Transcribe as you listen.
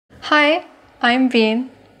Hi, I'm Bean,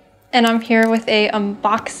 and I'm here with a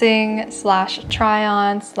unboxing slash try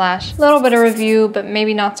on slash little bit of review, but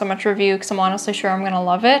maybe not so much review because I'm honestly sure I'm gonna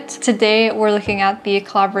love it. Today we're looking at the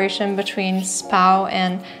collaboration between Spao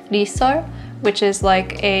and Leesle, which is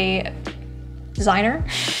like a designer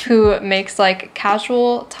who makes like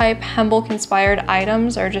casual type Hanbok inspired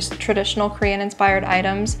items or just traditional Korean inspired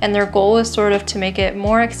items, and their goal is sort of to make it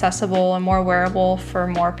more accessible and more wearable for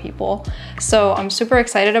more people. So I'm super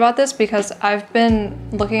excited about this because I've been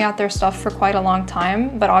looking at their stuff for quite a long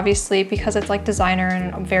time, but obviously because it's like designer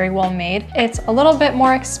and very well made, it's a little bit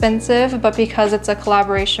more expensive, but because it's a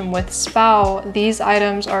collaboration with Spao, these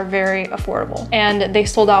items are very affordable and they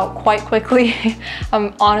sold out quite quickly.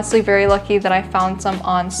 I'm honestly very lucky that I found some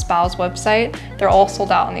on Spao's website. They're all sold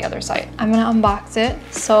out on the other site. I'm gonna unbox it,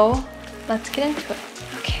 so let's get into it.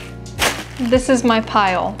 Okay, this is my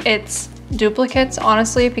pile. It's duplicates,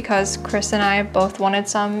 honestly, because Kris and I both wanted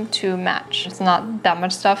some to match. It's not that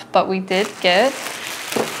much stuff, but we did get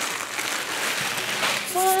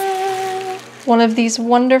one of these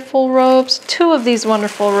wonderful robes, two of these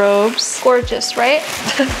wonderful robes. Gorgeous, right?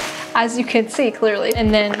 As you can see clearly.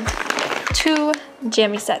 And then two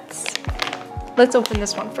jammy sets. Let's open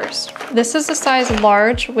this one first. This is a size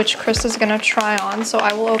large, which Kris is gonna try on, so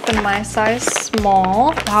I will open my size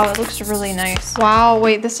small. Wow, it looks really nice. Wow,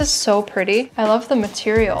 wait, this is so pretty. I love the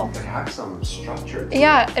material. It has some structure.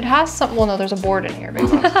 Yeah, it has some, well no, there's a board in here, baby.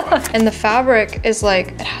 And the fabric is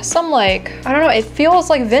like, it has some like, I don't know, it feels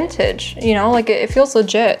like vintage, you know, like it feels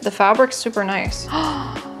legit. The fabric's super nice.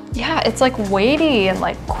 Yeah, it's like weighty and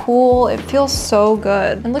like cool. It feels so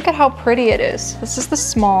good. And look at how pretty it is. This is the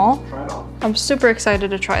small. Try it on. I'm super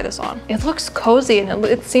excited to try this on. It looks cozy and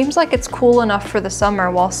it seems like it's cool enough for the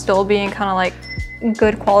summer while still being kind of like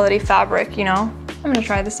good quality fabric, you know? I'm gonna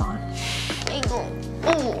try this on. I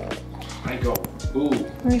go. Ooh.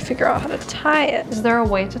 Let me figure out how to tie it. Is there a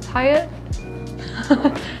way to tie it?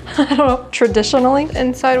 I don't know. Traditionally,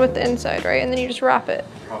 inside with the inside, right? And then you just wrap it.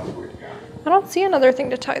 Probably, yeah. I don't see another thing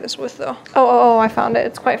to tie this with though. Oh, I found it.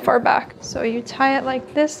 It's quite far back. So you tie it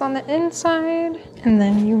like this on the inside, and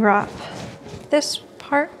then you wrap this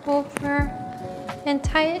part over and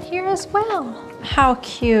tie it here as well. How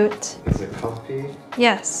cute. Is it comfy?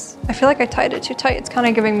 Yes. I feel like I tied it too tight. It's kind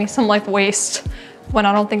of giving me some like waist when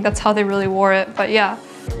I don't think that's how they really wore it. But yeah,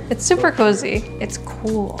 it's super cozy. It's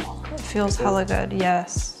cool. It feels hella good.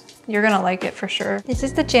 Yes. You're gonna like it for sure. This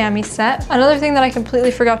is the jammy set. Another thing that I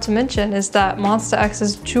completely forgot to mention is that Monsta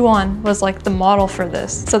X's Juwon was like the model for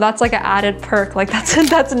this. So that's like an added perk. Like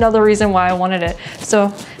that's another reason why I wanted it.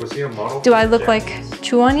 So was he a model? Do I look like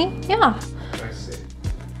Juwon-y? Yeah. I see.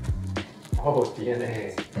 Oh,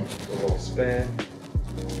 DNA. A little spin.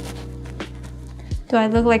 Do I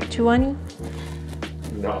look like Juwon-y?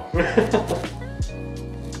 No.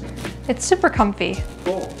 It's super comfy.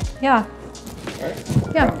 Cool. Yeah. Right.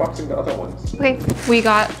 Yeah. Unboxing the other ones. Okay, we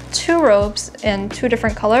got two robes in two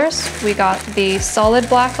different colors. We got the solid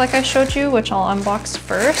black like I showed you, which I'll unbox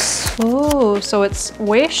first. Ooh, so it's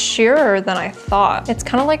way sheerer than I thought. It's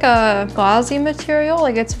kind of like a gauzy material.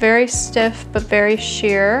 Like it's very stiff, but very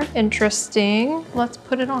sheer. Interesting. Let's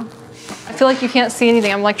put it on. I feel like you can't see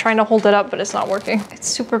anything. I'm like trying to hold it up, but it's not working. It's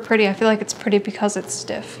super pretty. I feel like it's pretty because it's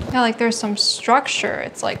stiff. Yeah, like there's some structure.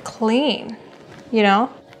 It's like clean, you know?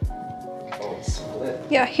 Split.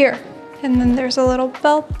 Yeah, here. And then there's a little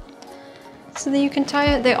belt so that you can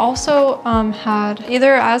tie it. They also had,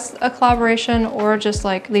 either as a collaboration or just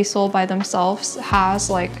like Leesle by themselves,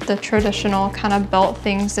 has like the traditional kind of belt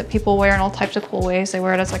things that people wear in all types of cool ways. They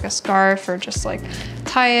wear it as like a scarf or just like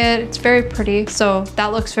tie it. It's very pretty. So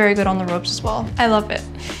that looks very good on the robes as well. I love it.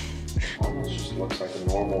 Almost just looks like a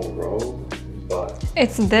normal robe, but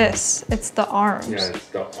it's this. It's the arms. yeah, it's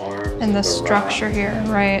the arms And the structure wrap. here,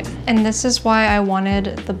 right? And this is why I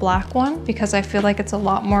wanted the black one, because I feel like it's a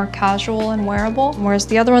lot more casual and wearable. Whereas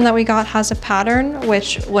the other one that we got has a pattern,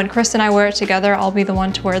 which when Kris and I wear it together, I'll be the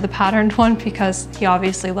one to wear the patterned one because he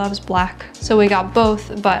obviously loves black. So we got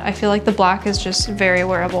both, but I feel like the black is just very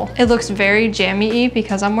wearable. It looks very jammy-y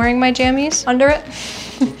because I'm wearing my jammies under it.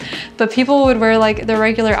 But people would wear like their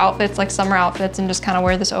regular outfits, like summer outfits, and just kind of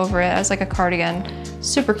wear this over it as like a cardigan.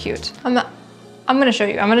 Super cute. I'm gonna show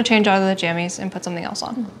you. I'm gonna change out of the jammies and put something else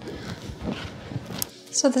on.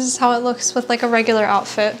 So this is how it looks with like a regular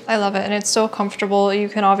outfit. I love it and it's so comfortable. You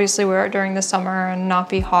can obviously wear it during the summer and not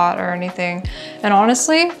be hot or anything. And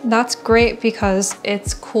honestly, that's great because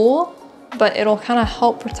it's cool, but it'll kind of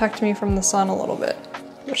help protect me from the sun a little bit,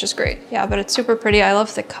 which is great. Yeah, but it's super pretty. I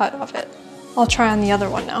love the cut of it. I'll try on the other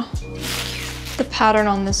one now. The pattern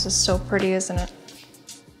on this is so pretty, isn't it?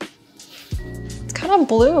 It's kind of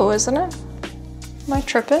blue, isn't it? Am I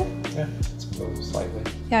tripping? Yeah, it's blue slightly.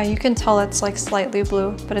 Yeah, you can tell it's like slightly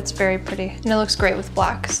blue, but it's very pretty. And it looks great with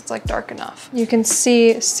black because it's like dark enough. You can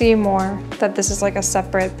see more that this is like a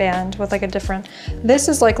separate band with like a different, this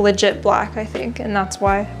is like legit black, I think, and that's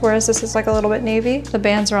why. Whereas this is like a little bit navy. The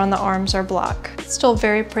bands around the arms are black. It's still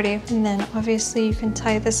very pretty. And then obviously you can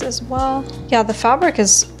tie this as well. Yeah, the fabric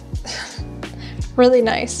is really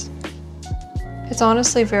nice. It's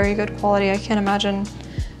honestly very good quality. I can't imagine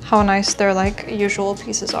how nice their like usual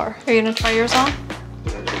pieces are. Are you gonna try yours on?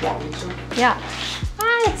 Yeah.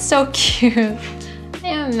 Ah, it's so cute.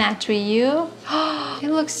 I match with you. Oh, it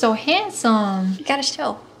looks so handsome. You gotta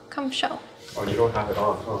show. Come show. Oh, you don't have it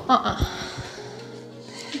on, huh?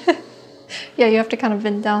 Yeah, you have to kind of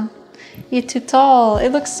bend down. You're too tall. It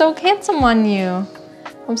looks so handsome on you.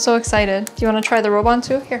 I'm so excited. Do you want to try the robe on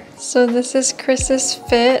too? Here. So this is Kris's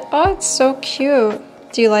fit. Oh, it's so cute.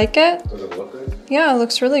 Do you like it? Does it look good? Yeah, it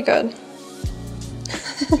looks really good.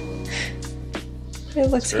 It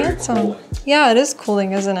looks handsome. Cooling. Yeah, it is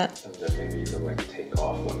cooling, isn't it? And then maybe you can like take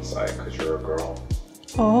off one side because you're a girl.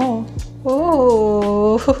 Oh.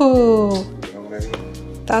 Ooh. You know what I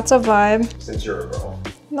mean? That's a vibe. Since you're a girl.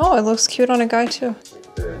 No, it looks cute on a guy too.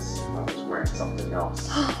 Like this, I was wearing something else.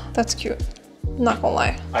 That's cute. I'm not gonna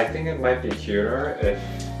lie. I think it might be cuter if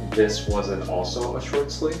this wasn't also a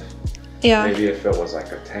short sleeve. Yeah. Maybe if it was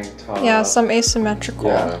like a tank top. Yeah, some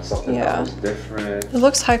asymmetrical. Yeah, something that was different. It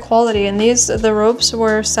looks high quality, and the robes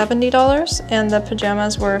were $70 and the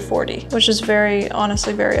pajamas were $40, which is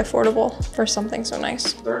honestly very affordable for something so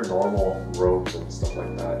nice. Their normal robes and stuff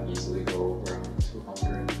like that easily go around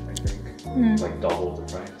 200, I think. Like double the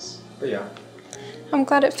price. But yeah. I'm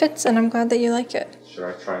glad it fits, and I'm glad that you like it. Should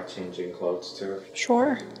I try changing clothes too?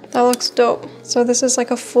 Sure. That looks dope. So this is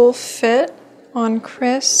like a full fit on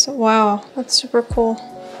Kris. Wow, that's super cool.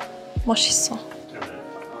 멋있어.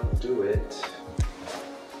 I'll do it.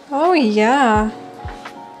 Oh yeah.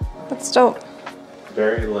 That's dope.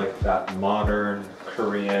 Very like that modern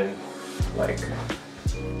Korean, like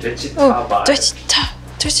digital vibe.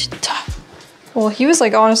 Digital. Well, he was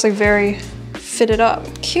like honestly very fitted up.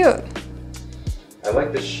 Cute. I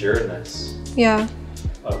like the sheerness Yeah.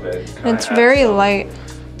 of it. And it's very light.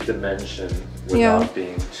 Dimension without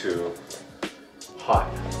being too hot.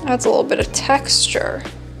 Adds a little bit of texture.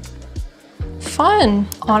 Fun.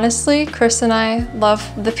 Honestly, Kris and I love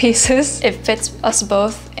the pieces. It fits us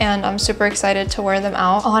both and I'm super excited to wear them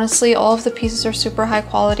out. Honestly, all of the pieces are super high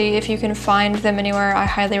quality. If you can find them anywhere, I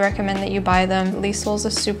highly recommend that you buy them. Leesle is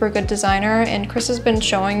a super good designer and Kris has been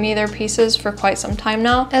showing me their pieces for quite some time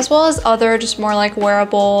now, as well as other just more like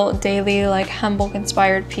wearable, daily, like Hanbok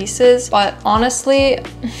inspired pieces. But honestly,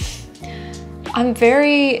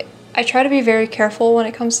 I try to be very careful when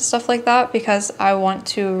it comes to stuff like that because I want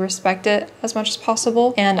to respect it as much as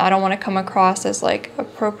possible and I don't want to come across as like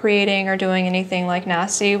appropriating or doing anything like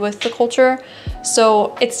nasty with the culture.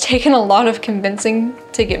 So it's taken a lot of convincing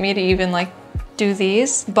to get me to even like do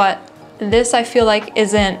these, but this I feel like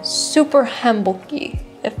isn't super Hanbok-y,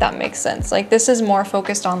 if that makes sense. Like this is more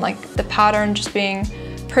focused on like the pattern just being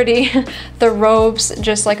pretty, the robes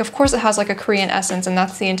just like, of course it has like a Korean essence and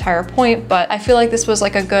that's the entire point, but I feel like this was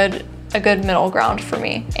like a good middle ground for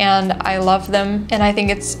me and I love them and I think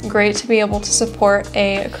it's great to be able to support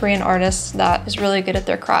a Korean artist that is really good at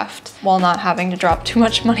their craft while not having to drop too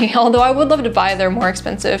much money, although I would love to buy their more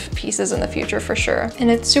expensive pieces in the future for sure. And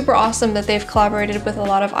it's super awesome that they've collaborated with a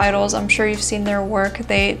lot of idols. I'm sure you've seen their work.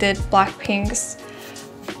 They did Blackpink's,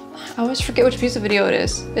 I always forget which music video it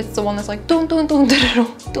is. It's the one that's like dun dun dun dun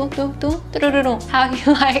dun dun dun dun dun. How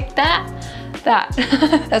you like that? That.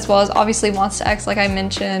 As well as obviously Monsta X, like I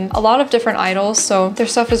mentioned. A lot of different idols, so their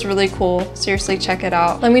stuff is really cool. Seriously, check it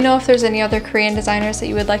out. Let me know if there's any other Korean designers that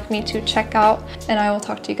you would like me to check out, and I will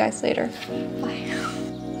talk to you guys later. Bye.